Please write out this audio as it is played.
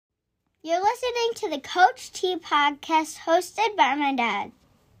You're listening to the Coach T podcast hosted by my dad.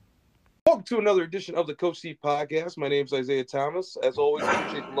 Welcome to another edition of the Coach T podcast. My name is Isaiah Thomas. As always,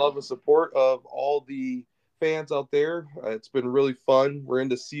 appreciate the love and support of all the fans out there. It's been really fun. We're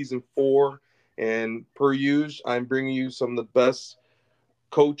into season 4, and per usual, I'm bringing you some of the best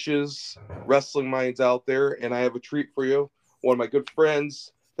coaches, wrestling minds out there, and I have a treat for you. One of my good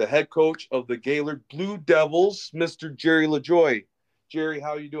friends, the head coach of the Gaylord Blue Devils, Mr. Jerry LaJoie. Jerry, how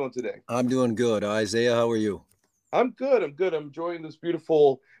are you doing today? I'm doing good. Isaiah, how are you? I'm good. I'm enjoying this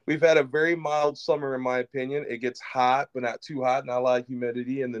beautiful. We've had a very mild summer, in my opinion. It gets hot, but not too hot, not a lot of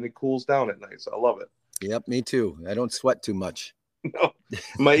humidity, and then it cools down at night. So I love it. Yep, me too. I don't sweat too much. No,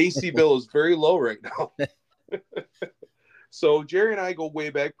 my AC bill is very low right now. So Jerry and I go way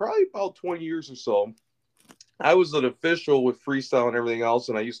back, probably about 20 years or so. I was an official with freestyle and everything else,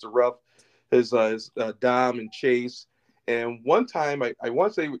 and I used to ref his Dom and Chase. And one time, I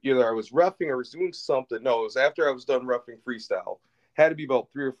want to say either I was reffing or I was doing something. No, it was after I was done reffing freestyle. Had to be about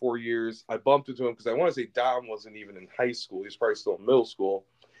 3 or 4 years. I bumped into him because I want to say Dom wasn't even in high school. He was probably still in middle school.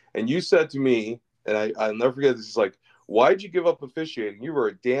 And you said to me, and I'll never forget this, is like, why'd you give up officiating? You were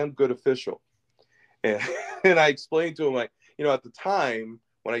a damn good official. And I explained to him, like, at the time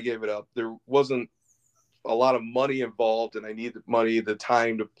when I gave it up, there wasn't a lot of money involved, and I needed the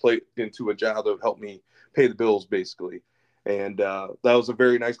time to play into a job that would help me pay the bills, basically. And that was a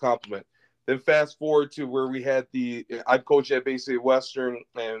very nice compliment. Then fast forward to where we had I've coached at basically Western,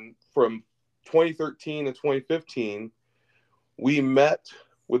 and from 2013 to 2015, we met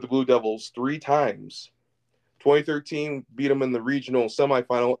with the Blue Devils 3 times. 2013, beat them in the regional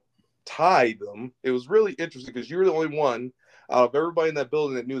semifinal, tied them. It was really interesting because you were the only one out of everybody in that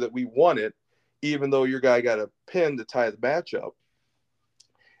building that knew that we won it, even though your guy got a pin to tie the matchup.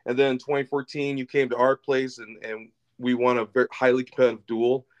 And then in 2014, you came to our place, and we won a very highly competitive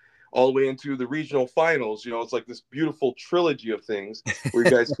duel all the way into the regional finals. It's like this beautiful trilogy of things where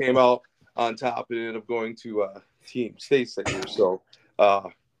you guys came out on top and ended up going to team states that year. So a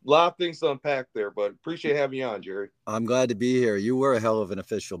lot of things to unpack there, but appreciate having you on, Jerry. I'm glad to be here. You were a hell of an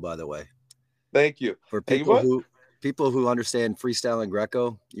official, by the way. Thank you. For people who understand freestyle and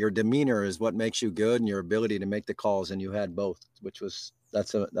Greco, your demeanor is what makes you good, and your ability to make the calls, and you had both, which was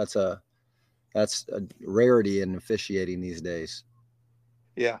that's a rarity in officiating these days.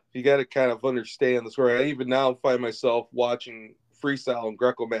 Yeah, you got to kind of understand the score. I even now find myself watching freestyle and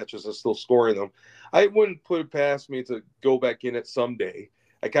Greco matches and still scoring them. I wouldn't put it past me to go back in it someday.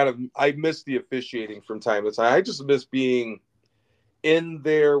 I miss the officiating from time to time. I just miss being in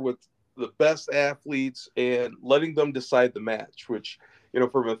there with the best athletes and letting them decide the match, which,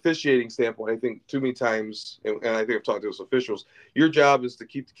 from an officiating standpoint, I think too many times, and I think I've talked to those officials, your job is to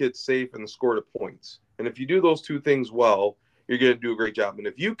keep the kids safe and score the points. And if you do those 2 things well, you're going to do a great job. And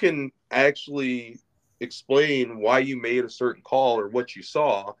if you can actually explain why you made a certain call or what you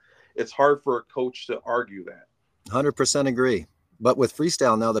saw, it's hard for a coach to argue that. 100% agree. But with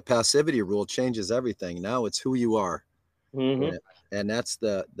freestyle now, the passivity rule changes everything. Now it's who you are. Mm-hmm. And that's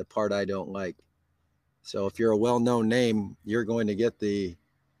the part I don't like. So if you're a well-known name, you're going to get the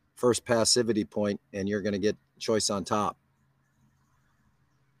first passivity point, and you're going to get choice on top.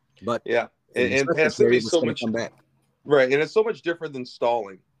 But yeah, and passivity is so much, right? And it's so much different than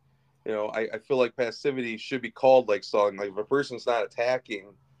stalling. I feel like passivity should be called like stalling. Like if a person's not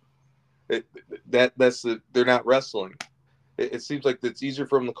attacking, they're not wrestling. It seems like it's easier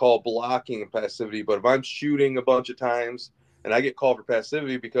for them to call blocking and passivity. But if I'm shooting a bunch of times and I get called for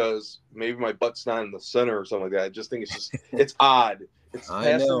passivity because maybe my butt's not in the center or something like that, I just think it's odd.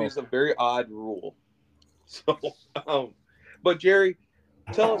 Passivity is a very odd rule. So, but Jerry,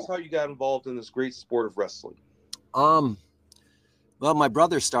 tell us how you got involved in this great sport of wrestling. Well, my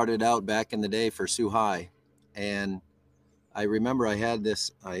brother started out back in the day for Sioux High, and I remember I had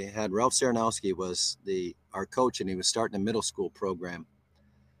Ralph Saranowski was our coach, and he was starting a middle school program.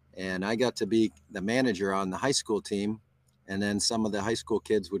 And I got to be the manager on the high school team. And then some of the high school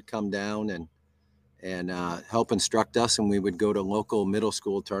kids would come down and help instruct us. And we would go to local middle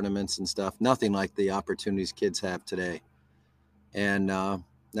school tournaments and stuff. Nothing like the opportunities kids have today. And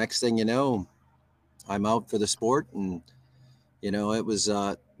next thing you know, I'm out for the sport. And, it was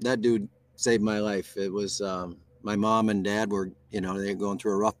that dude saved my life. It was my mom and dad were, they were going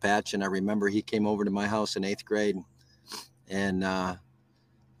through a rough patch. And I remember he came over to my house in 8th grade, and I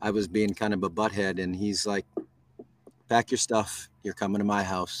was being kind of a butthead. And he's like, pack your stuff. You're coming to my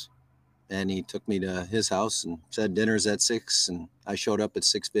house. And he took me to his house and said dinner's at 6. And I showed up at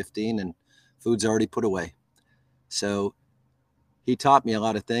 6:15 and food's already put away. So he taught me a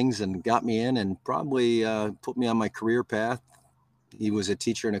lot of things and got me in and probably put me on my career path he was a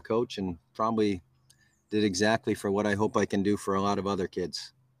teacher and a coach, and probably did exactly for what I hope I can do for a lot of other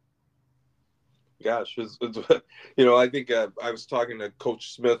kids. Gosh, I think I was talking to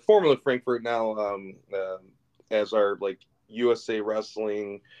Coach Smith, formerly Frankfurt, now as our like USA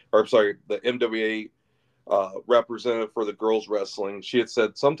Wrestling, or I'm sorry, the MWA representative for the girls wrestling. She had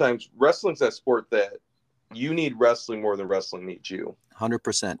said sometimes wrestling's that sport that you need wrestling more than wrestling needs you.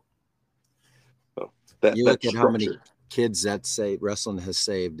 100%. So you look at how many kids that say wrestling has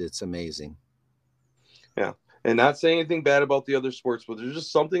saved. It's amazing. Yeah. And not saying anything bad about the other sports, but there's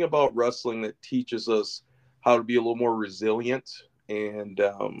just something about wrestling that teaches us how to be a little more resilient and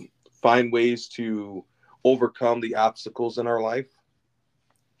find ways to overcome the obstacles in our life.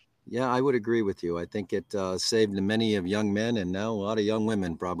 Yeah, I would agree with you. I think it saved many of young men, and now a lot of young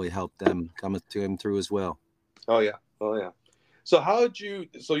women probably helped them come to him through as well. Oh yeah. So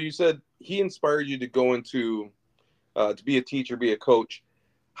so you said he inspired you to go into, to be a teacher, be a coach.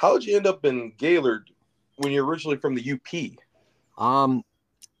 How did you end up in Gaylord when you're originally from the UP?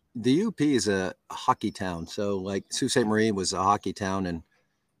 The UP is a hockey town. So like Sault Ste. Marie was a hockey town, and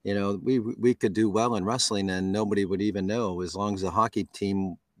we could do well in wrestling and nobody would even know. As long as the hockey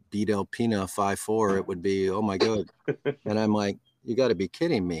team beat Alpena 5-4, it would be, oh my God. And I'm like, you got to be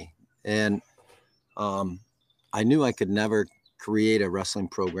kidding me. And I knew I could never create a wrestling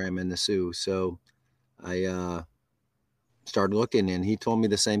program in the Sioux. So I started looking, and he told me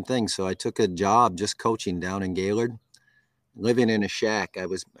the same thing. So I took a job just coaching down in Gaylord, living in a shack.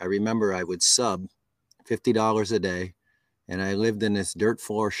 I remember I would sub $50 a day, and I lived in this dirt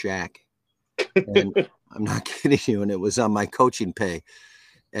floor shack. And I'm not kidding you. And it was on my coaching pay.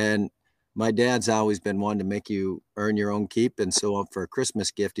 And my dad's always been one to make you earn your own keep. And so for a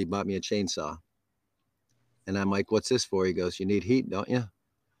Christmas gift, he bought me a chainsaw. And I'm like, what's this for? He goes, you need heat, don't you?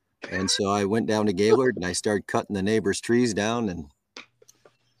 And so I went down to Gaylord and I started cutting the neighbors' trees down and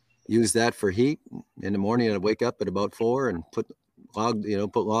used that for heat. In the morning, I'd wake up at about 4 and put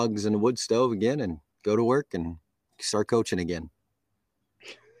logs in the wood stove again and go to work and start coaching again.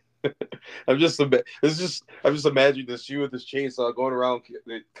 I'm just imagining this, you with this chainsaw going around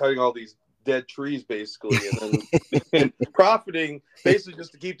cutting all these dead trees basically, and then and profiting basically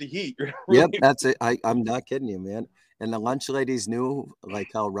just to keep the heat. Yep, that's it. I'm not kidding you, man. And the lunch ladies knew like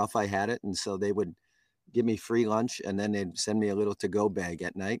how rough I had it, and so they would give me free lunch, and then they'd send me a little to-go bag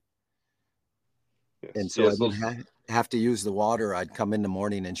at night. Yes, and so I didn't have to use the water. I'd come in the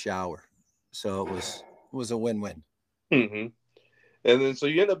morning and shower. So it was a win-win. Mm-hmm. And then so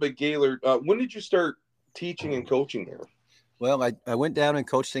you end up at Gaylord. When did you start teaching and coaching there? Well, I went down and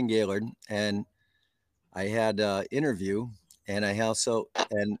coached in Gaylord, and I had an interview, and I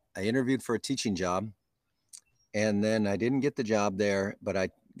interviewed for a teaching job, and then I didn't get the job there, but I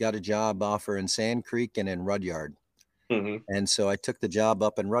got a job offer in Sand Creek and in Rudyard. Mm-hmm. And so I took the job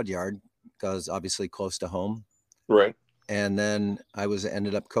up in Rudyard because obviously close to home. Right. And then I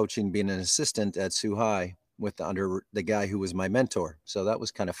ended up coaching, being an assistant at Sioux High under the guy who was my mentor. So that was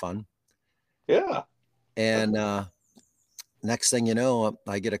kind of fun. Yeah. And next thing you know,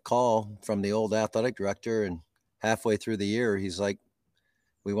 I get a call from the old athletic director, and halfway through the year, he's like,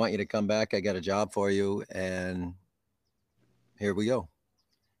 we want you to come back. I got a job for you. And here we go.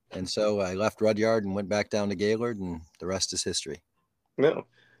 And so I left Rudyard and went back down to Gaylord, and the rest is history. No.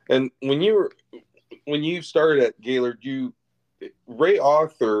 And when you started at Gaylord, Ray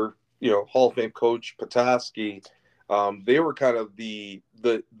Arthur, Hall of Fame coach, Petoskey, they were kind of the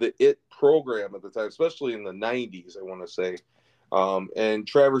it program at the time, especially in the 90s, I want to say. And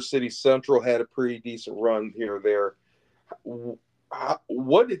Traverse City Central had a pretty decent run here or there.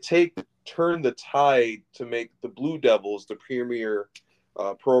 What did it take to turn the tide to make the Blue Devils the premier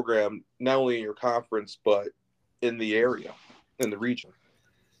program, not only in your conference, but in the area, in the region?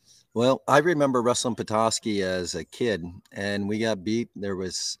 Well, I remember wrestling Petoskey as a kid, and we got beat. It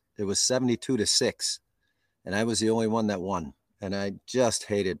was 72-6, and I was the only one that won. And I just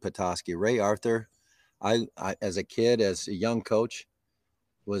hated Petoskey. Ray Arthur, I as a kid, as a young coach,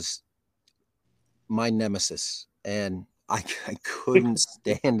 was my nemesis, and I couldn't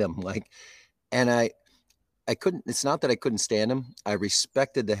stand him. And I couldn't. It's not that I couldn't stand him. I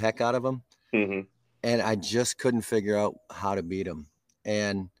respected the heck out of him, mm-hmm. and I just couldn't figure out how to beat him.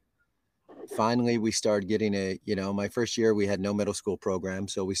 And finally, we started getting my first year, we had no middle school program.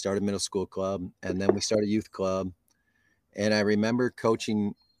 So we started middle school club, and then we started youth club. And I remember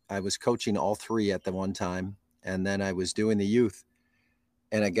coaching, I was coaching all three at the one time. And then I was doing the youth.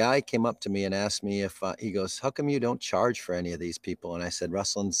 And a guy came up to me and asked me he goes, how come you don't charge for any of these people? And I said,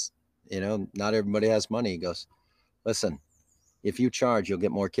 wrestling's, not everybody has money. He goes, listen, if you charge, you'll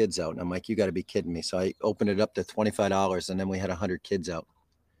get more kids out. And I'm like, you got to be kidding me. So I opened it up to $25, and then we had 100 kids out.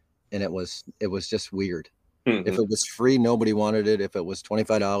 And it was just weird. Mm-hmm. If it was free, nobody wanted it. If it was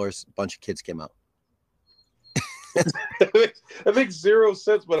 $25, a bunch of kids came out. That makes zero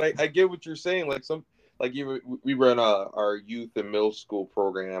sense, but I get what you're saying. We run our youth and middle school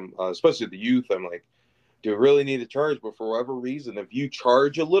program, especially the youth. I'm like, do we really need to charge? But for whatever reason, if you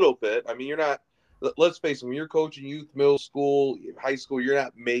charge a little bit, I mean, you're not. Let's face it, when you're coaching youth, middle school, high school, you're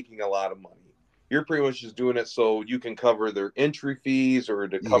not making a lot of money. You're pretty much just doing it so you can cover their entry fees or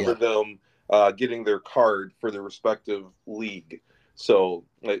to cover them getting their card for their respective league. So,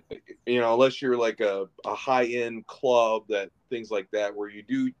 unless you're like a high-end club, that things like that, where you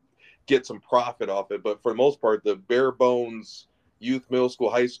do get some profit off it. But for the most part, the bare bones youth, middle school,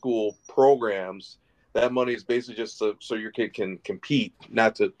 high school programs, that money is basically just so your kid can compete,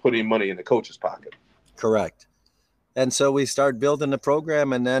 not to put any money in the coach's pocket. Correct. And so we started building the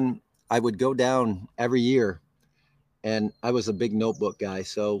program, and then I would go down every year, and I was a big notebook guy.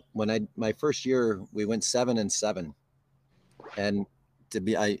 So when my first year, we went 7-7, and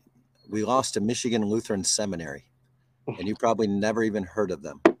we lost to Michigan Lutheran Seminary, and you probably never even heard of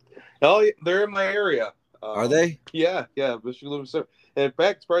them. Oh, they're in my area. Are they? Yeah. Michigan Lutheran Seminary. And in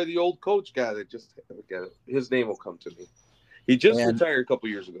fact, it's probably the old coach guy that just got it. His name will come to me. He just retired a couple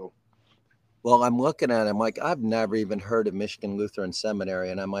years ago. Well, I'm looking at him like, I've never even heard of Michigan Lutheran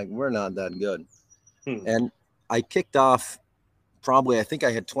Seminary. And I'm like, we're not that good. And I kicked off I think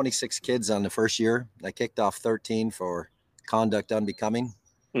I had 26 kids on the first year. I kicked off 13 for conduct unbecoming.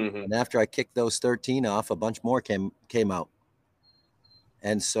 And after I kicked those 13 off, a bunch more came out.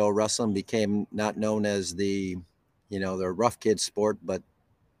 And so wrestling became not known as the rough kid sport, but,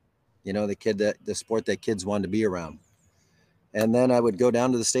 the sport that kids wanted to be around. And then I would go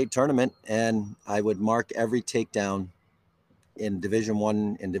down to the state tournament, and I would mark every takedown in Division I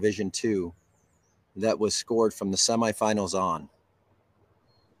and Division II that was scored from the semifinals on.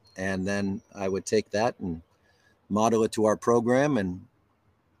 And then I would take that and model it to our program. And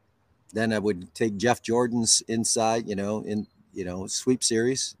then I would take Jeff Jordan's inside, sweep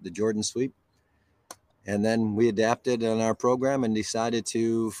series, the Jordan sweep. And then we adapted on our program and decided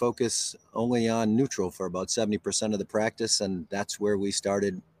to focus only on neutral for about 70% of the practice. And that's where we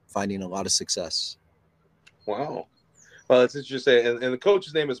started finding a lot of success. Wow. Well, that's interesting. And the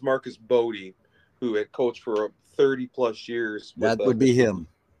coach's name is Marcus Bodie, who had coached for 30 plus years. That would be him.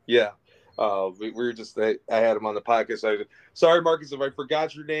 Yeah. We were just, I had him on the podcast. Sorry, Marcus, if I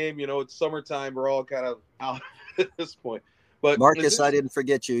forgot your name. It's summertime. We're all kind of out at this point. But Marcus, I didn't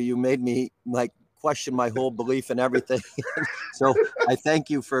forget you. You made me question my whole belief in everything. So I thank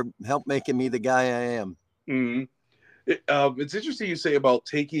you for making me the guy I am. Mm-hmm. It's interesting you say about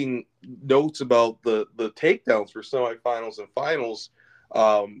taking notes about the takedowns for semifinals and finals,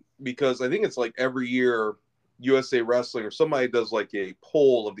 because I think it's like every year USA Wrestling or somebody does like a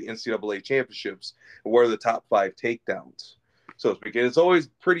poll of the NCAA championships and what are the top 5 takedowns, so to speak. And it's always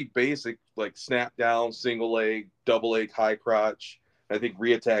pretty basic, like snap down, single leg, double leg, high crotch. I think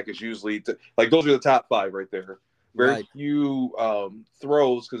reattack is usually those are the top 5 right there. Very few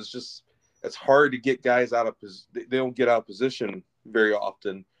throws, because it's hard to get guys out of position. They don't get out of position very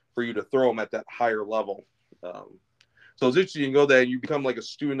often for you to throw them at that higher level. So it's interesting. You go there and you become like a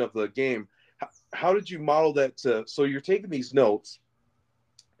student of the game. How did you model that? So you're taking these notes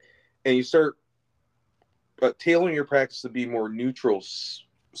and you start tailoring your practice to be more neutral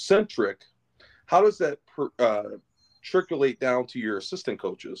centric. How does that trickle down to your assistant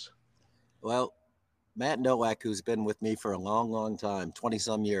coaches? Well, Matt Nowak, who's been with me for a long, long time, 20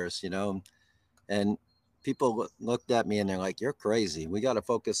 some years, and people looked at me and they're like, you're crazy. We got to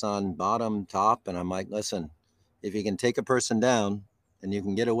focus on bottom, top. And I'm like, listen, if you can take a person down and you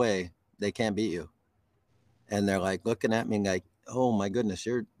can get away, they can't beat you. And they're like looking at me like, oh my goodness,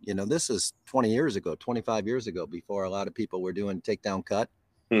 this is 20 years ago, 25 years ago, before a lot of people were doing takedown cut.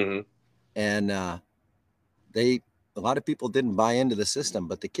 Mm-hmm. And a lot of people didn't buy into the system,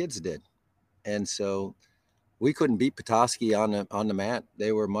 but the kids did. And so we couldn't beat Petoskey on the mat.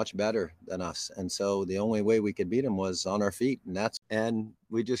 They were much better than us. And so the only way we could beat them was on our feet. And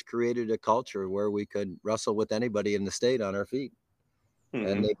we just created a culture where we could wrestle with anybody in the state on our feet. Mm-hmm.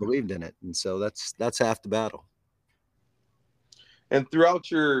 And they believed in it. And so that's half the battle. And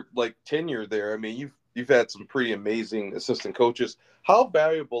throughout your tenure there, I mean, you've had some pretty amazing assistant coaches. How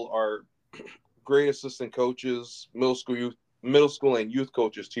valuable are great assistant coaches, middle school and youth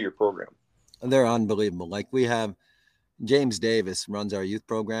coaches to your program? They're unbelievable. We have James Davis runs our youth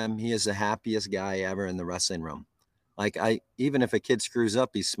program. He is the happiest guy ever in the wrestling room. Even if a kid screws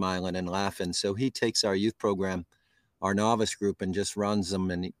up, he's smiling and laughing. So he takes our youth program our novice group and just runs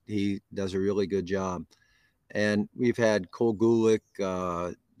them, and he does a really good job. And we've had Cole Gulick,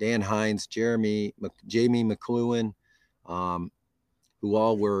 Dan Hines, Jamie McLuhan, who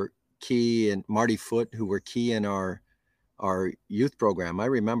all were key, and Marty Foote, who were key in our youth program. I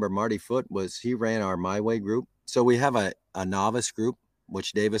remember Marty Foote he ran our My Way group. So we have a novice group,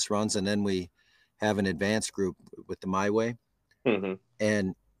 which Davis runs, and then we have an advanced group with the My Way. Mm-hmm.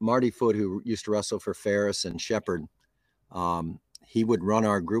 And Marty Foote, who used to wrestle for Ferris and Shepherd, he would run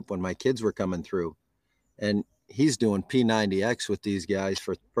our group when my kids were coming through. And he's doing P90X with these guys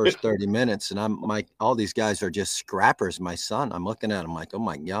for the first 30 minutes. And all these guys are just scrappers. My son, I'm looking at him like, oh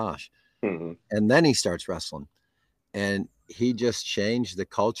my gosh. Mm-hmm. And then he starts wrestling. And he just changed the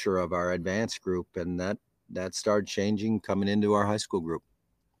culture of our advanced group. And that started changing coming into our high school group.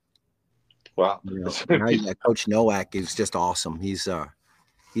 Wow. Coach Nowak is just awesome. He's our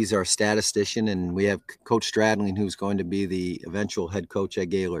statistician, and we have Coach Stradling, who's going to be the eventual head coach at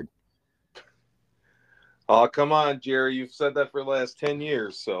Gaylord. Oh, come on, Jerry. You've said that for the last 10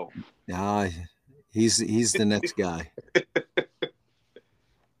 years. So he's the next guy.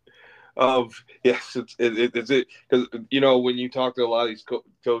 Yes, it's because when you talk to a lot of these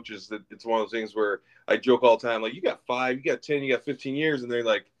coaches, that it's one of those things where I joke all the time, like, you got 5, you got 10, you got 15 years, and they're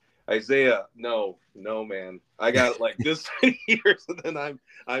like, Isaiah, no, man, I got like this many years, and then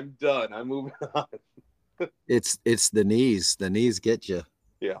I'm done. I'm moving on. It's the knees. The knees get you.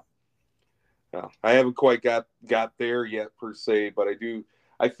 Yeah. No, I haven't quite got there yet per se, but I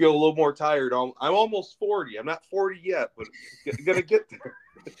feel a little more tired. I'm almost 40. I'm not 40 yet, but gonna get there.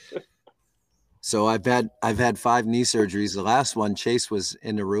 So I've had 5 knee surgeries. The last one, Chase was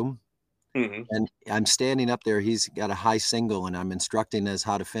in the room, mm-hmm. and I'm standing up there. He's got a high single, and I'm instructing us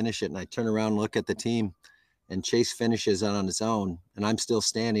how to finish it. And I turn around and look at the team, and Chase finishes on his own, and I'm still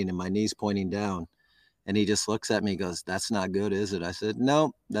standing, and my knee's pointing down. And he just looks at me and goes, "That's not good, is it?" I said,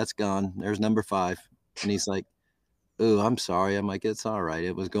 "No, that's gone. There's number 5. And he's like, "Ooh, I'm sorry." I'm like, "It's all right.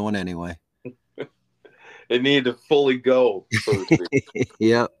 It was going anyway." It needed to fully go. So to speak.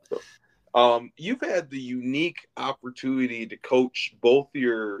 Yep. You've had the unique opportunity to coach both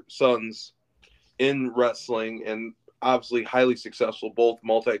your sons in wrestling, and obviously highly successful, both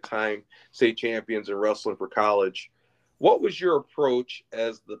multi-time state champions in wrestling for college. What was your approach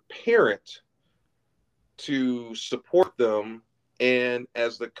as the parent to support them, and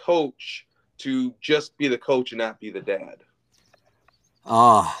as the coach to just be the coach and not be the dad?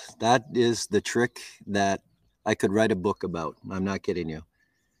 That is the trick that I could write a book about. I'm not kidding you.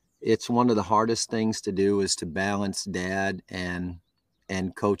 It's one of the hardest things to do, is to balance dad and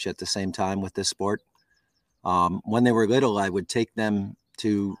coach at the same time with this sport. When they were little, I would take them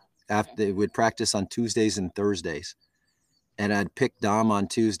after they would practice on Tuesdays and Thursdays. And I'd pick Dom on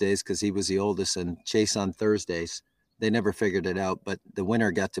Tuesdays because he was the oldest, and Chase on Thursdays. They never figured it out, but the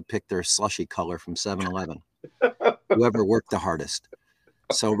winner got to pick their slushy color from 7-Eleven. Whoever worked the hardest.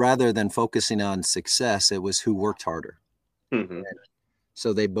 So rather than focusing on success, it was who worked harder. Mm-hmm.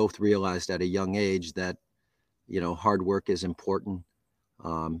 So they both realized at a young age that, hard work is important.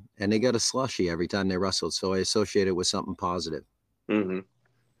 And they got a slushy every time they wrestled. So I associate it with something positive.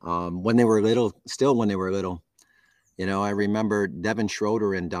 Mm-hmm. When they were little, I remember Devin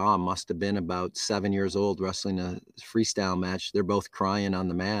Schroeder and Dom must have been about 7 years old wrestling a freestyle match. They're both crying on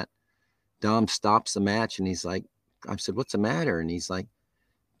the mat. Dom stops the match, and he's like, I said, "What's the matter?" And he's like,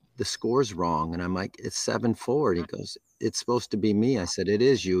 "The score's wrong." And I'm like, "It's 7-4. And he goes, "It's supposed to be me." I said, "It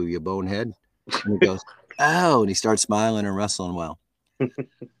is you bonehead." And he goes, "Oh," and he starts smiling and wrestling well.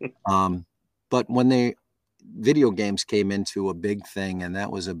 But when video games came into a big thing, and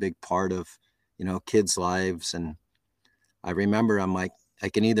that was a big part of, kids' lives. And I remember I'm like, I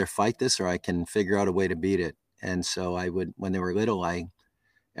can either fight this or I can figure out a way to beat it. And so I would, when they were little,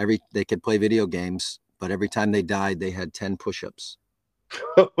 they could play video games, but every time they died, they had 10 push-ups.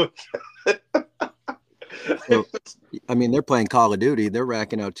 So, I mean, they're playing Call of Duty. They're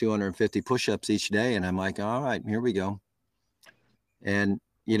racking out 250 push-ups each day. And I'm like, all right, here we go. And,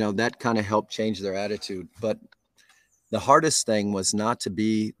 that kind of helped change their attitude. But the hardest thing was not to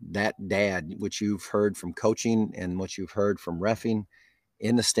be that dad, which you've heard from coaching and what you've heard from reffing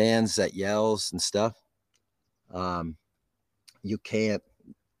in the stands that yells and stuff. You can't.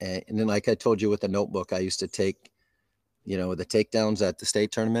 And then, like I told you with the notebook, I used to take, the takedowns at the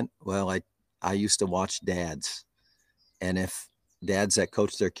state tournament. Well, I used to watch dads, and if dads that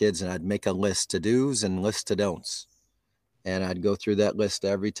coach their kids, and I'd make a list to do's and list to don'ts. And I'd go through that list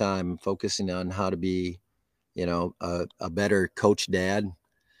every time, focusing on how to be, a better coach dad.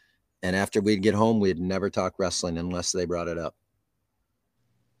 And after we'd get home, we'd never talk wrestling unless they brought it up.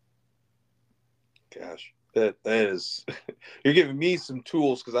 Gosh. That is, you're giving me some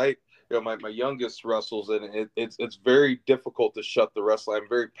tools because my youngest wrestles and it's very difficult to shut the wrestling. I'm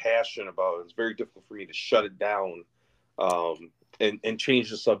very passionate about it. It's very difficult for me to shut it down, and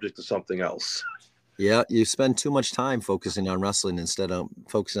change the subject to something else. Yeah, you spend too much time focusing on wrestling instead of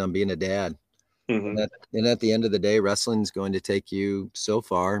focusing on being a dad. Mm-hmm. And at the end of the day, wrestling is going to take you so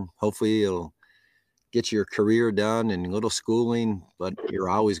far. Hopefully, it'll get your career done and a little schooling, but you're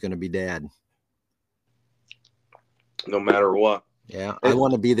always going to be dad. No matter what. Yeah, I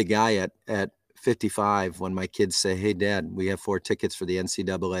want to be the guy at 55 when my kids say, "Hey, Dad, we have 4 tickets for the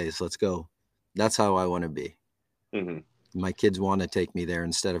NCAA's. Let's go." That's how I want to be. Mm-hmm. My kids want to take me there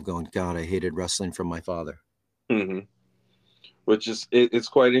instead of going, "God, I hated wrestling from my father." Mm-hmm. Which is it's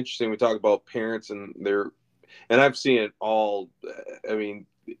quite interesting. We talk about parents and I've seen it all. I mean,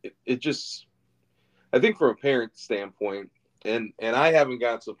 it just, I think from a parent standpoint, and I haven't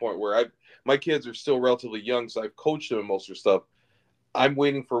gotten to the point where my kids are still relatively young, so I've coached them in most of their stuff. I'm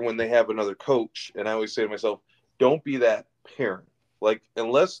waiting for when they have another coach, and I always say to myself, don't be that parent. Like,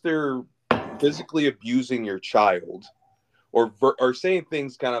 unless they're physically abusing your child or saying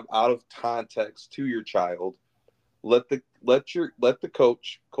things kind of out of context to your child, let the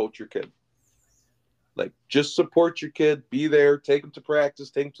coach your kid. Like, just support your kid, be there, take them to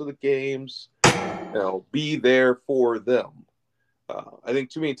practice, take them to the games, be there for them. I think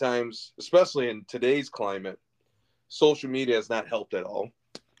too many times, especially in today's climate, social media has not helped at all.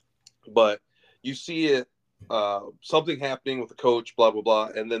 But you see it, something happening with the coach, blah, blah, blah.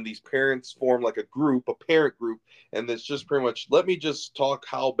 And then these parents form like a parent group. And it's just pretty much, let me just talk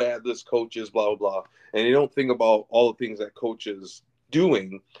how bad this coach is, blah, blah, blah. And you don't think about all the things that coach is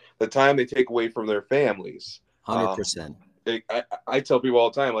doing, the time they take away from their families. 100%. I tell people all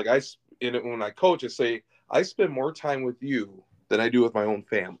the time, like when I coach, I say, I spend more time with you than I do with my own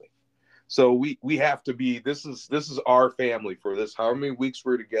family. So we have to be, this is our family for this, how many weeks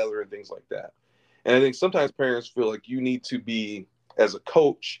we're together and things like that. And I think sometimes parents feel like you need to be, as a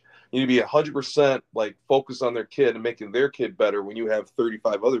coach, you need to be 100% like focused on their kid and making their kid better when you have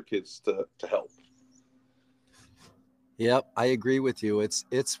 35 other kids to help. Yep, I agree with you. It's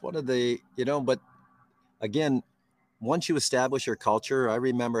one of the, but again, once you establish your culture, I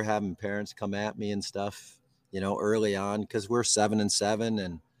remember having parents come at me and stuff, early on, because we're 7-7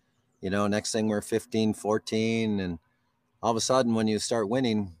 and, next thing we're 15-14. And all of a sudden when you start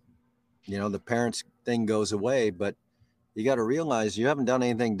winning, the parents thing goes away, but you got to realize you haven't done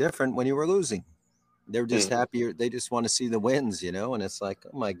anything different when you were losing. They're just happier. They just want to see the wins, and it's like,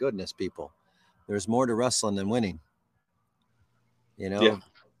 oh my goodness, people, there's more to wrestling than winning. Yeah.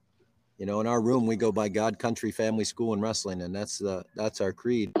 In our room, we go by God, country, family, school, and wrestling. And that's our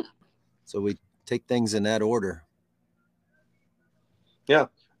creed. So we take things in that order. Yeah.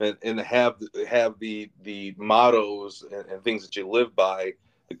 And have the mottos and things that you live by,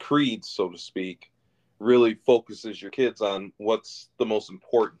 the creeds, so to speak, really focuses your kids on what's the most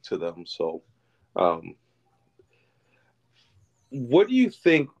important to them. So, what do you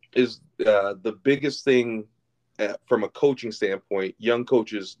think is the biggest thing from a coaching standpoint young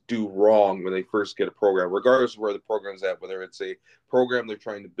coaches do wrong when they first get a program, regardless of where the program's at, whether it's a program they're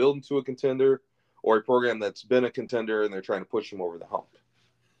trying to build into a contender or a program that's been a contender and they're trying to push them over the hump?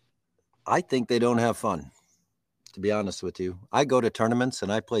 I think they don't have fun, to be honest with you. I go to tournaments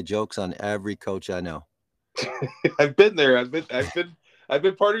and I play jokes on every coach I know. I've been there. I've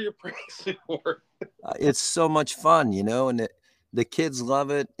been part of your praise before. It's so much fun, and the kids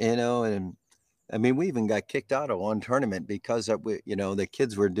love it, and I mean, we even got kicked out of one tournament because the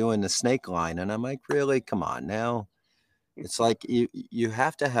kids were doing the snake line. And I'm like, really? Come on now. It's like you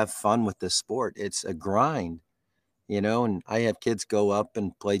have to have fun with this sport. It's a grind, and I have kids go up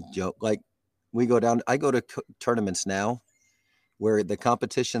and play joke. Like we go down, I go to tournaments now where the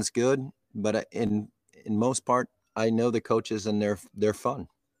competition's good, but in most part, I know the coaches and they're fun.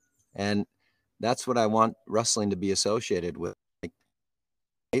 And that's what I want wrestling to be associated with.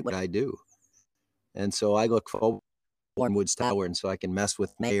 Like what I do. And so I look forward to Woods Tower, and so I can mess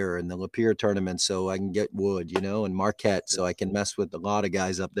with Mayor and the Lapeer tournament, so I can get Wood, and Marquette, so I can mess with a lot of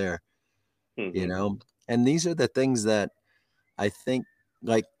guys up there, And these are the things that I think,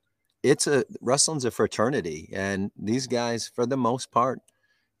 like, wrestling's a fraternity, and these guys, for the most part,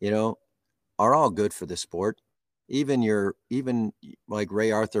 are all good for the sport. Even like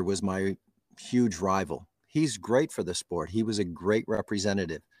Ray Arthur was my huge rival. He's great for the sport. He was a great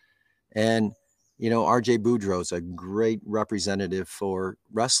representative. And, RJ Boudreaux's a great representative for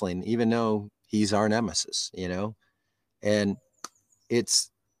wrestling, even though he's our nemesis, and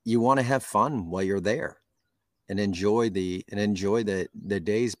you want to have fun while you're there. enjoy the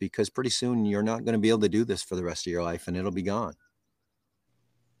days, because pretty soon you're not going to be able to do this for the rest of your life, and it'll be gone.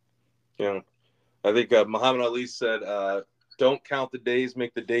 Yeah. I think Muhammad Ali said, don't count the days,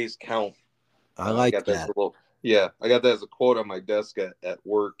 make the days count. I like got that. I got that as a quote on my desk at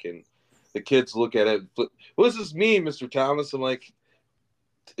work, and the kids look at it. What does this mean, Mr. Thomas? I'm like,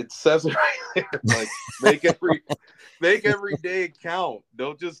 it says it right there. Like, make every day count.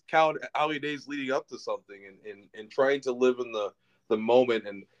 Don't just count how many days leading up to something, and trying to live in the moment.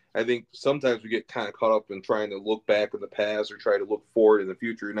 And I think sometimes we get kind of caught up in trying to look back in the past or try to look forward in the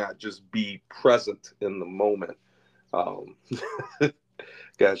future, not just be present in the moment.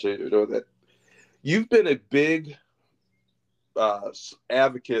 Gosh, I know that you've been a big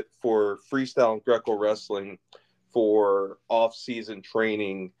advocate for freestyle and Greco wrestling for off-season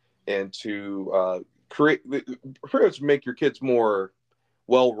training and to pretty much make your kids more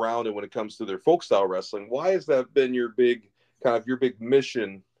well-rounded when it comes to their folk style wrestling. Why has that been your big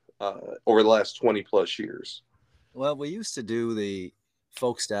mission over the last 20 plus years? Well, we used to do the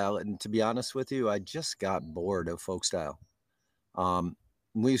folk style, and to be honest with you, I just got bored of folk style.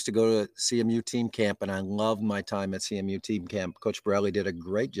 We used to go to CMU team camp, and I loved my time at CMU team camp. Coach Borelli did a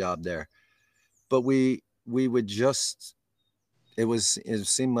great job there, but we would just, it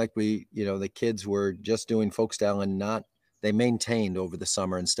seemed like the kids were just doing folk style and they maintained over the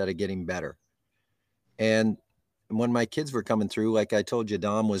summer instead of getting better. And when my kids were coming through, like I told you,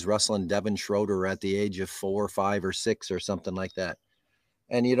 Dom was wrestling Devin Schroeder at the age of 4, 5, or 6 or something like that.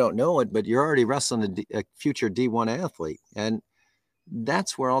 And you don't know it, but you're already wrestling a future D1 athlete. And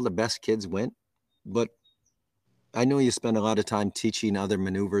that's where all the best kids went. But I know you spend a lot of time teaching other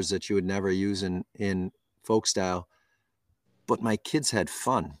maneuvers that you would never use in folk style, but my kids had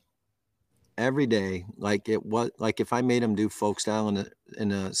fun every day. Like if I made them do folk style in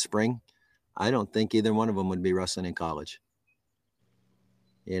the spring, I don't think either one of them would be wrestling in college.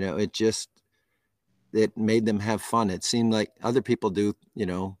 It made them have fun. It seemed like other people do,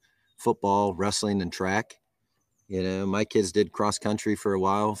 football, wrestling, and track. My kids did cross country for a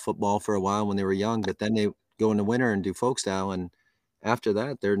while, football for a while when they were young, but then they go in the winter and do folk style. And after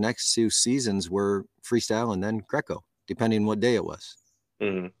that, their next 2 seasons were freestyle and then Greco, depending on what day it was.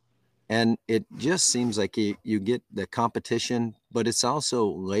 Mm-hmm. And it just seems like you get the competition, but it's also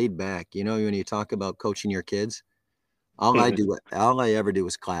laid back. When you talk about coaching your kids, all I ever do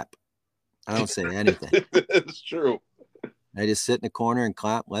is clap. I don't say anything. It's true. I just sit in the corner and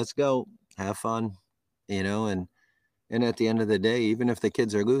clap. Let's go. Have fun. And at the end of the day, even if the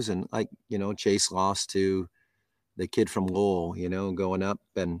kids are losing, like, Chase lost to the kid from Lowell, going up,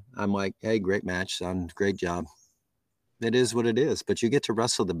 and I'm like, hey, great match, son. Great job. It is what it is. But you get to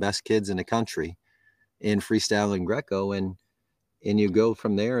wrestle the best kids in the country in freestyle and Greco, and you go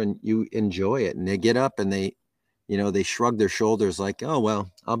from there and you enjoy it. And they get up and they shrug their shoulders like, oh,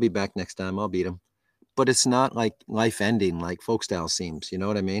 well, I'll be back next time. I'll beat them. But it's not like life ending like folk style seems. You know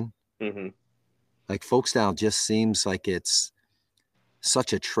what I mean? Mm-hmm. Like folk style just seems like it's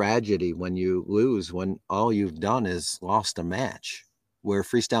such a tragedy when you lose, when all you've done is lost a match, where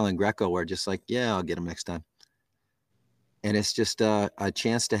freestyle and Greco are just like, yeah, I'll get them next time. And it's just a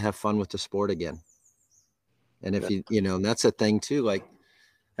chance to have fun with the sport again. And if and that's a thing too, like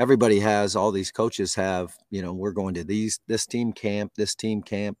everybody has, all these coaches have, we're going to this team camp, this team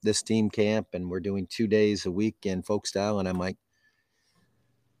camp, this team camp, and we're doing 2 days a week in folk style. And I'm like,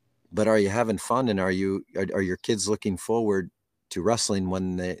 but are you having fun? And are your kids looking forward to wrestling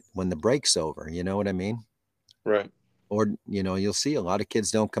when the break's over? You know what I mean? Right. Or, you'll see a lot of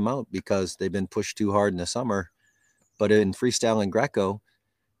kids don't come out because they've been pushed too hard in the summer. But in freestyle and Greco,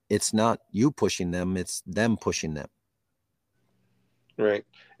 it's not you pushing them, it's them pushing them. Right.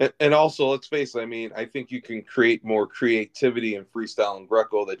 And also, let's face it, I mean, I think you can create more creativity in freestyle and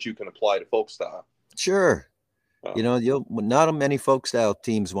Greco that you can apply to folk style. Sure. Not many folk style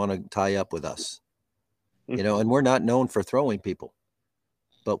teams want to tie up with us, and we're not known for throwing people,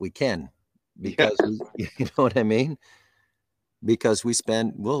 but we can, because you know what I mean? Because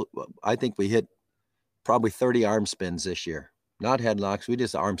I think we hit probably 30 arm spins this year, not headlocks. We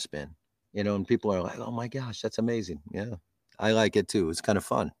just arm spin, and people are like, oh my gosh, that's amazing. Yeah. I like it too. It's kind of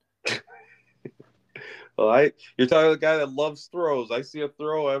fun. Well, you're talking to a guy that loves throws. I see a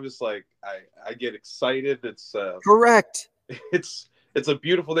throw, I'm just like, I get excited. It's correct. It's a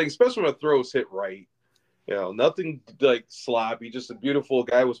beautiful thing, especially when a throw's hit right. Nothing like sloppy. Just a beautiful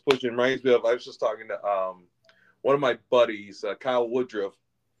guy was pushing. Reminds me of, I was just talking to one of my buddies, Kyle Woodruff,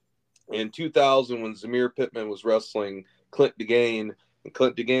 in 2000 when Zamir Pittman was wrestling Clint DeGain, and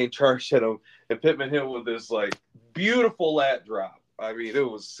Clint DeGain charged at him, and Pittman hit with this like beautiful lat drop. I mean, it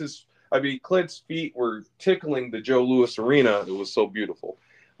was just, I mean, Clint's feet were tickling the Joe Louis Arena. It was so beautiful.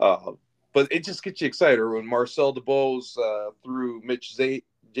 But it just gets you excited when Marcel DeBose threw Mitch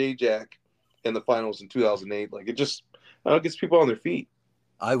Zajac in the finals in 2008. Like, it just gets people on their feet.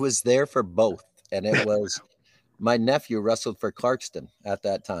 I was there for both, and it was my nephew wrestled for Clarkston at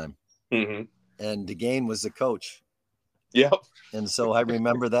that time, Mm-hmm. and DeGane was the coach. Yep. And so I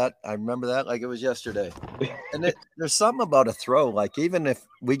remember that. I remember that like it was yesterday. And there's something about a throw. Like, even if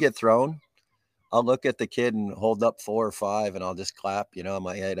we get thrown, I'll look at the kid and hold up 4 or 5, and I'll just clap. I'm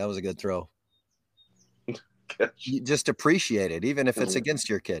like, hey, that was a good throw. You just appreciate it, even if it's against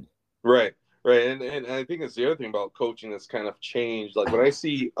your kid. Right. And I think it's the other thing about coaching that's kind of changed. Like, when I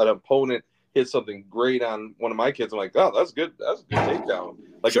see an opponent hit something great on one of my kids, I'm like, oh, that's good. That's a good takedown.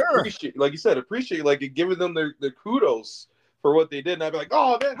 Like, sure. Appreciate, like you said, appreciate, like, giving them their kudos for what they did. And I'd be like,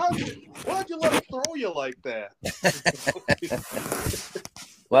 oh, man, why'd you let him throw you like that?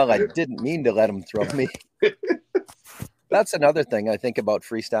 Well, I didn't mean to let him throw me. That's another thing I think about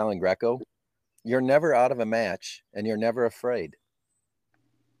freestyle and Greco. You're never out of a match, and you're never afraid.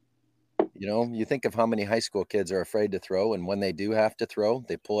 You think of how many high school kids are afraid to throw, and when they do have to throw,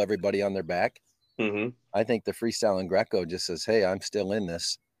 they pull everybody on their back. Mm-hmm. I think the freestyle and Greco just says, hey, I'm still in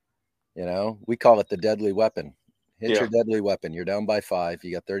this. We call it the deadly weapon. Hit your deadly weapon. You're down by 5.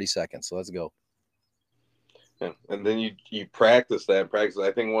 You got 30 seconds. So let's go. Yeah. And then you practice that.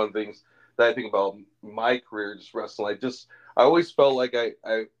 I think one of the things that I think about my career, just wrestling, I always felt like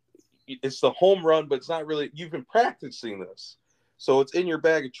it's the home run, but it's not really. You've been practicing this, so it's in your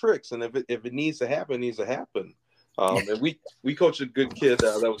bag of tricks. And if it needs to happen, it needs to happen. And we coached a good kid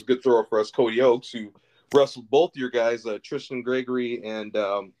that was a good thrower for us, Cody Oakes, who wrestled both your guys, Tristan Gregory and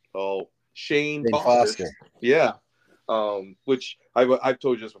Shane Foster. Yeah. Which I've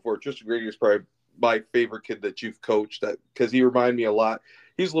told you this before. Tristan Gregory is probably my favorite kid that you've coached, because he reminded me a lot.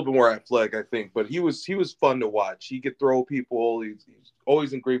 He's a little bit more athletic, I think, but he was fun to watch. He could throw people. He's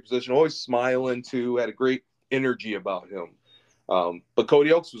always in great position, always smiling too. Had a great energy about him. But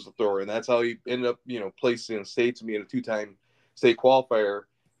Cody Oakes was the thrower, and that's how he ended up, placing in state to me in a 2-time state qualifier,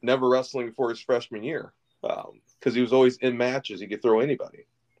 never wrestling before his freshman year, because he was always in matches. He could throw anybody.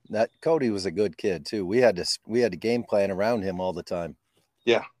 That Cody was a good kid too. We had to game plan around him all the time.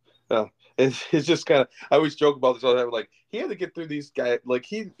 Yeah. It's just kind of, I always joke about this all the time. Like, he had to get through these guys. Like,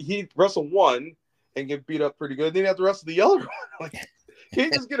 he wrestled one and get beat up pretty good. Then he had to wrestle the other one. Like,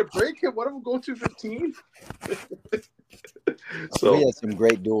 can't you just get a break? One of them go 215. So we had some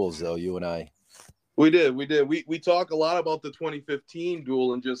great duels, though, you and I. We did. We talk a lot about the 2015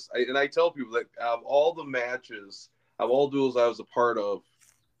 duel, and I tell people that out of all the matches, of all duels I was a part of,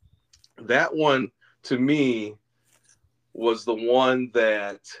 that one to me was the one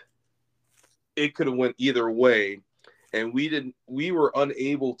that it could have went either way, and we were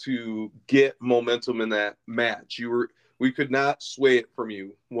unable to get momentum in that match. We could not sway it from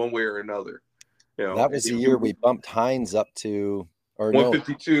you one way or another. That was the year we bumped Hines up to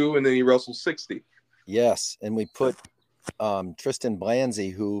 152, and then he wrestled 60. Yes, and we put Tristan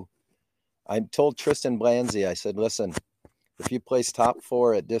Blanzy, who I told Tristan Blanzy, I said, listen, if you place top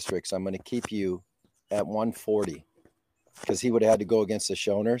 4 at districts, I'm going to keep you at 140, because he would have had to go against the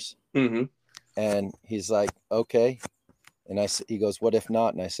Shoners. Mm-hmm. And he's like, okay. And he goes, what if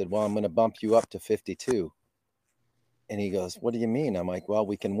not? And I said, well, I'm going to bump you up to 52. And he goes, what do you mean? I'm like, well,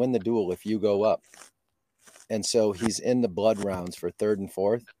 we can win the duel if you go up. And so he's in the blood rounds for 3rd and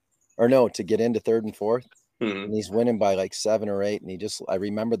 4th, or no, to get into 3rd and 4th. Mm-hmm. And he's winning by like 7 or 8. And I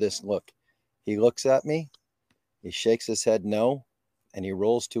remember this look. He looks at me, he shakes his head no, and he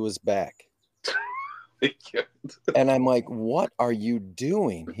rolls to his back. And I'm like, what are you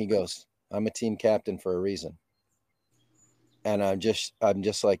doing? He goes, I'm a team captain for a reason. And I'm just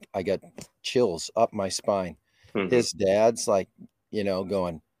like, I got chills up my spine. Mm-hmm. His dad's like,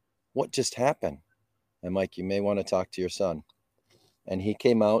 going, what just happened? I'm like, you may want to talk to your son. And he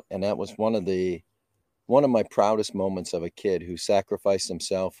came out, and that was one of my proudest moments of a kid who sacrificed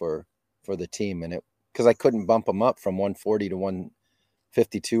himself for the team. And because I couldn't bump him up from 140 to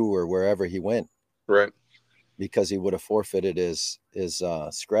 152 or wherever he went. Right. Because he would have forfeited his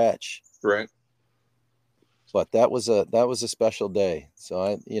scratch. Right. But that was a special day.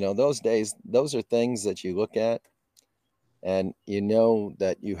 So those days, those are things that you look at, and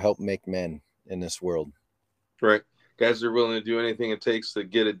that you help make men in this world. Right. Guys are willing to do anything it takes to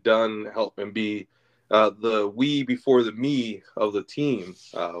get it done, help and be the we before the me of the team.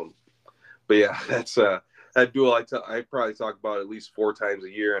 But yeah, that's that duel. I probably talk about at least 4 times a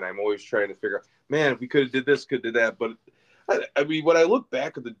year, and I'm always trying to figure out, man, if we could have did this, could have did that. But I mean, when I look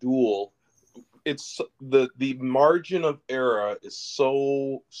back at the duel, it's the margin of error is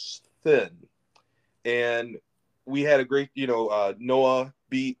so thin. And we had a great, Noah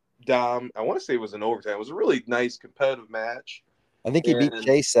beat Dom. I want to say it was in overtime. It was a really nice competitive match. I think he beat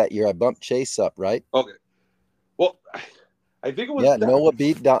Chase that year. I bumped Chase up, right? Okay. Well, I think it was Noah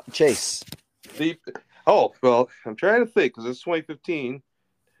beat Chase. Well, I'm trying to think because it's 2015.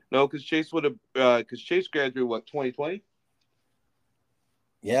 No, because Chase graduated, what, 2020?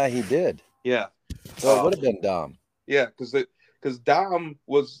 Yeah, he did. Yeah. So it would have been Dom. Yeah, because Dom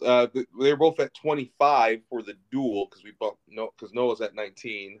was they were both at 25 for the duel because Noah's at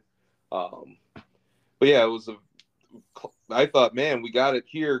 19. But yeah, I thought, man, we got it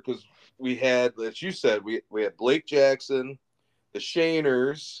here because we had, as you said, we had Blake Jackson, the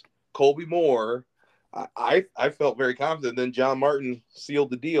Shaners, Colby Moore. I felt very confident. Then John Martin sealed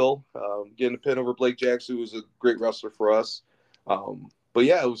the deal, getting a pin over Blake Jackson, who was a great wrestler for us. But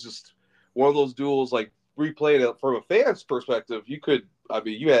yeah, it was just one of those duels, like, replayed it from a fan's perspective. You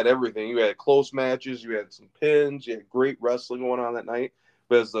had everything. You had close matches, you had some pins, you had great wrestling going on that night.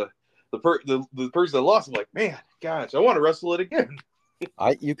 But as the person that lost, I'm like, man, gosh, I want to wrestle it again.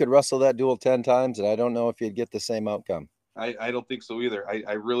 You could wrestle that duel 10 times, and I don't know if you'd get the same outcome. I don't think so either.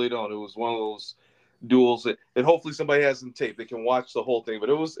 I really don't. It was one of those duels and hopefully somebody has some tape. They can watch the whole thing. But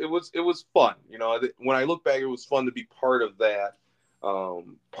it was fun. When I look back, it was fun to be part of that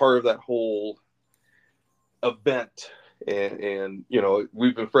whole event. And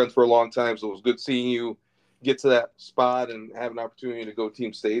we've been friends for a long time, so it was good seeing you get to that spot and have an opportunity to go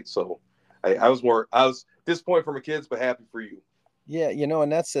team state. So I was disappointed for my kids, but happy for you. Yeah,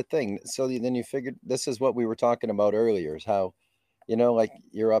 and that's the thing. So then you figured this is what we were talking about earlier, is how, like,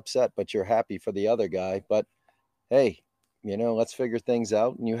 you're upset, but you're happy for the other guy. But hey, let's figure things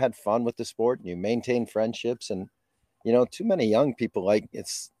out. And you had fun with the sport and you maintain friendships. And, too many young people, like,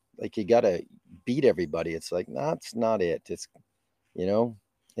 it's like you got to beat everybody. It's like, that's not it. It's,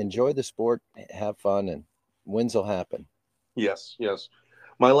 enjoy the sport, have fun, and wins will happen. Yes.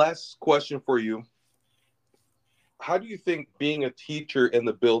 My last question for you. How do you think being a teacher in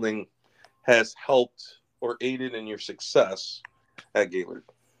the building has helped or aided in your success at Gaylord?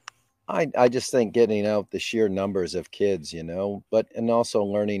 I just think getting out the sheer numbers of kids, and also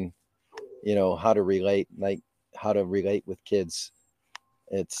learning, how to relate with kids.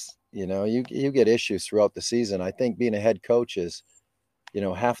 It's, you get issues throughout the season. I think being a head coach is,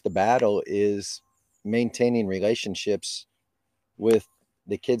 half the battle is maintaining relationships with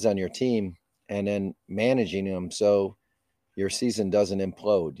the kids on your team and then managing them so your season doesn't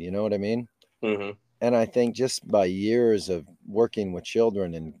implode. You know what I mean? Mm-hmm. And I think just by years of working with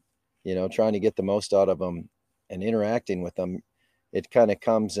children and, trying to get the most out of them and interacting with them, it kind of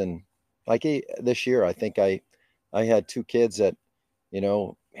comes in. Like this year, I think I had two kids that,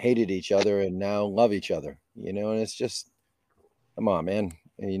 hated each other and now love each other, and it's just, come on, man.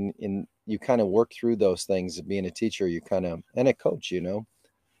 And you kind of work through those things. Being a teacher, and a coach,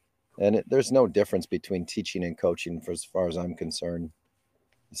 and there's no difference between teaching and coaching as far as I'm concerned.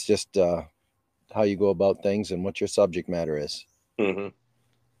 It's just how you go about things and what your subject matter is. Mm-hmm.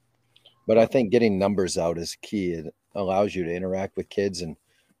 But I think getting numbers out is key. It allows you to interact with kids and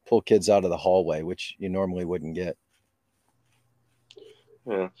pull kids out of the hallway, which you normally wouldn't get.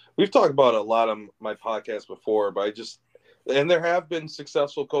 Yeah, we've talked about a lot of my podcasts before, but and there have been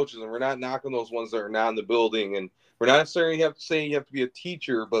successful coaches, and we're not knocking those ones that are not in the building, and we're not necessarily have to say you have to be a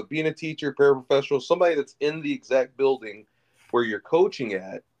teacher, but being a teacher, paraprofessional, somebody that's in the exact building where you're coaching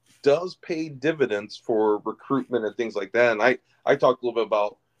at does pay dividends for recruitment and things like that. And I talked a little bit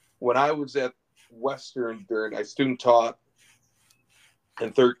about when I was at Western I student taught in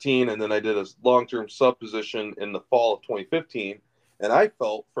 2013, and then I did a long-term sub position in the fall of 2015. And I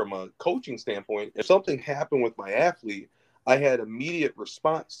felt from a coaching standpoint, if something happened with my athlete, I had immediate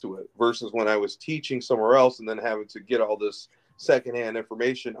response to it versus when I was teaching somewhere else and then having to get all this secondhand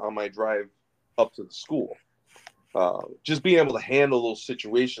information on my drive up to the school. Just being able to handle those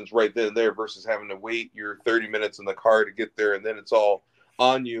situations right then and there versus having to wait your 30 minutes in the car to get there, and then it's all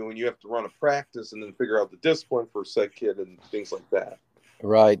on you and you have to run a practice and then figure out the discipline for said kid and things like that.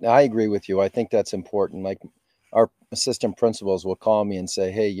 Right. I agree with you. I think that's important. Like, our assistant principals will call me and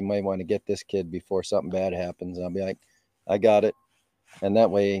say, hey, you might want to get this kid before something bad happens. And I'll be like, I got it. And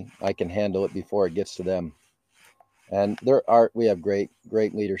that way I can handle it before it gets to them. And we have great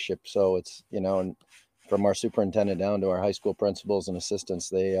leadership. So it's, and from our superintendent down to our high school principals and assistants,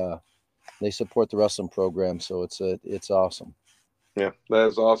 they support the wrestling program. So it's awesome. Yeah, that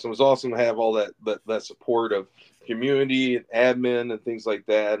is awesome. It's awesome to have all that support of community and admin and things like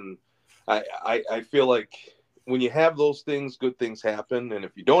that. And I feel like when you have those things, good things happen. And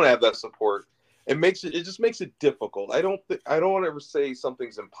if you don't have that support, it just makes it difficult. I don't want to ever say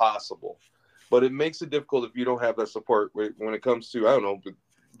something's impossible, but it makes it difficult if you don't have that support when it comes to, I don't know,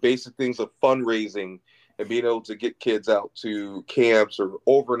 basic things of fundraising and being able to get kids out to camps or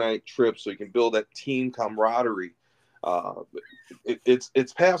overnight trips so you can build that team camaraderie.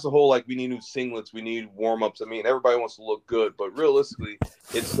 It's past the whole, like, we need new singlets, we need warm-ups. I mean, everybody wants to look good, but realistically,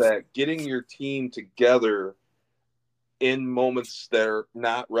 it's that getting your team together in moments that are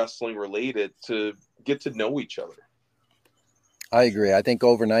not wrestling related to get to know each other. I agree. I think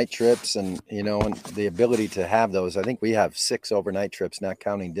overnight trips and the ability to have those, I think we have 6 overnight trips, not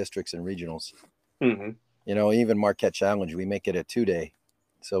counting districts and regionals. Mm-hmm. Even Marquette Challenge, we make it a 2-day.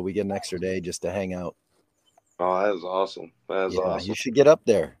 So we get an extra day just to hang out. Oh, that is awesome. That is awesome. You should get up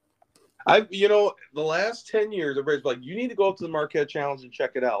there. The last 10 years, everybody's like, you need to go up to the Marquette Challenge and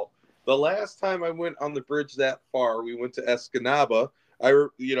check it out. The last time I went on the bridge that far, we went to Escanaba. I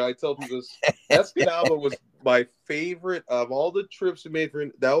tell people this, Escanaba was my favorite of all the trips we made.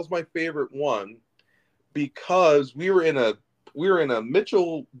 That was my favorite one because we were in a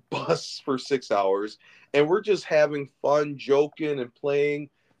Mitchell bus for 6 hours, and we're just having fun, joking and playing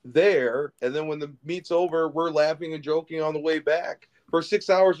there. And then when the meet's over, we're laughing and joking on the way back for 6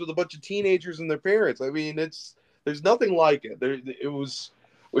 hours with a bunch of teenagers and their parents. I mean, there's nothing like it. There's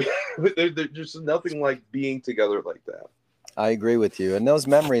just nothing like being together like that. I agree with you. And those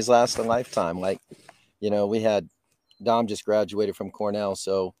memories last a lifetime. Like, we had Dom just graduated from Cornell.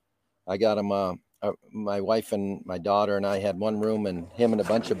 So I got him, my wife and my daughter and I had one room, and him and a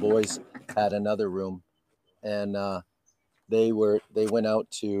bunch of boys had another room. And they went out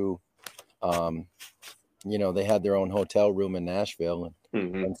to, they had their own hotel room in Nashville.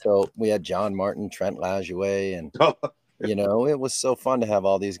 And so we had John Martin, Trent LaJoie, and it was so fun to have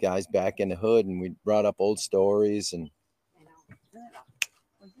all these guys back in the hood, and we brought up old stories, and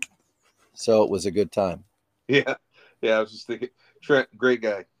so it was a good time. Yeah. I was just thinking, Trent, great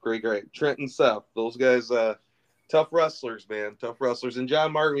guy. Trent and Seth, those guys, tough wrestlers, man, tough wrestlers. And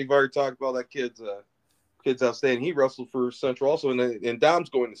John Martin, we've already talked about that kid's outstanding. He wrestled for Central also, and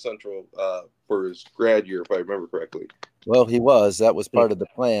Dom's going to Central for his grad year, if I remember correctly. Well, that was part of the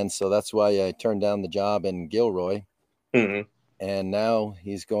plan, so that's why I turned down the job in Gilroy. Mm-hmm. And now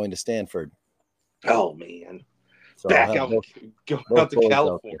he's going to Stanford. Oh man, so going out to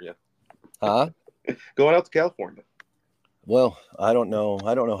California. Huh? Going out to California. Well, I don't know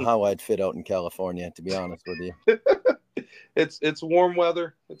how I'd fit out in California, to be honest with you. It's warm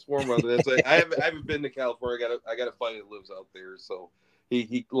weather. It's like, I haven't been to California. I got a buddy that lives out there, so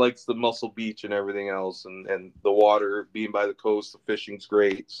he likes the Muscle Beach and everything else, and the water, being by the coast, the fishing's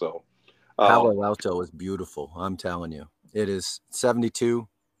great. So Palo Alto is beautiful. I'm telling you, it is 72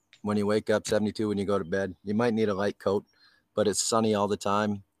 when you wake up, 72 when you go to bed. You might need a light coat, but it's sunny all the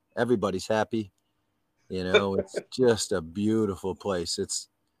time. Everybody's happy. It's just a beautiful place.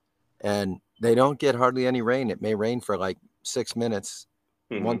 And they don't get hardly any rain. It may rain for like 6 minutes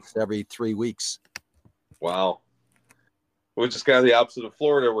once every 3 weeks. Wow. Which is kind of the opposite of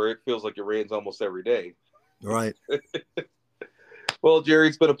Florida, where it feels like it rains almost every day. Right. Well, Jerry,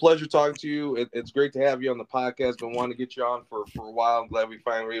 it's been a pleasure talking to you. It's great to have you on the podcast. Been wanting to get you on for a while. I'm glad we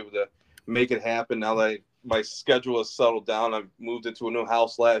finally were able to make it happen. Now that my schedule has settled down, I've moved into a new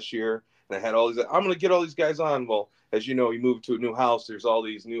house last year, and I had all these. I'm going to get all these guys on. Well, as you know, you move to a new house. There's all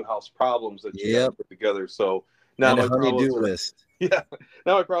these new house problems that you got to put together. So now my problems are,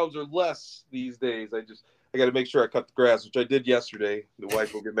 now my problems are less these days. I got to make sure I cut the grass, which I did yesterday. The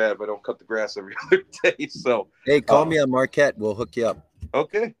wife will get mad if I don't cut the grass every other day. So, hey, call me on Marquette. We'll hook you up.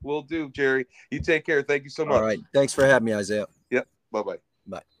 Okay, we'll do, Jerry. You take care. Thank you so much. All right. Thanks for having me, Isaiah. Yep. Bye-bye.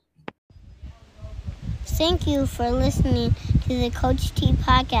 Bye. Thank you for listening to the Coach T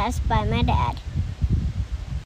podcast by my dad.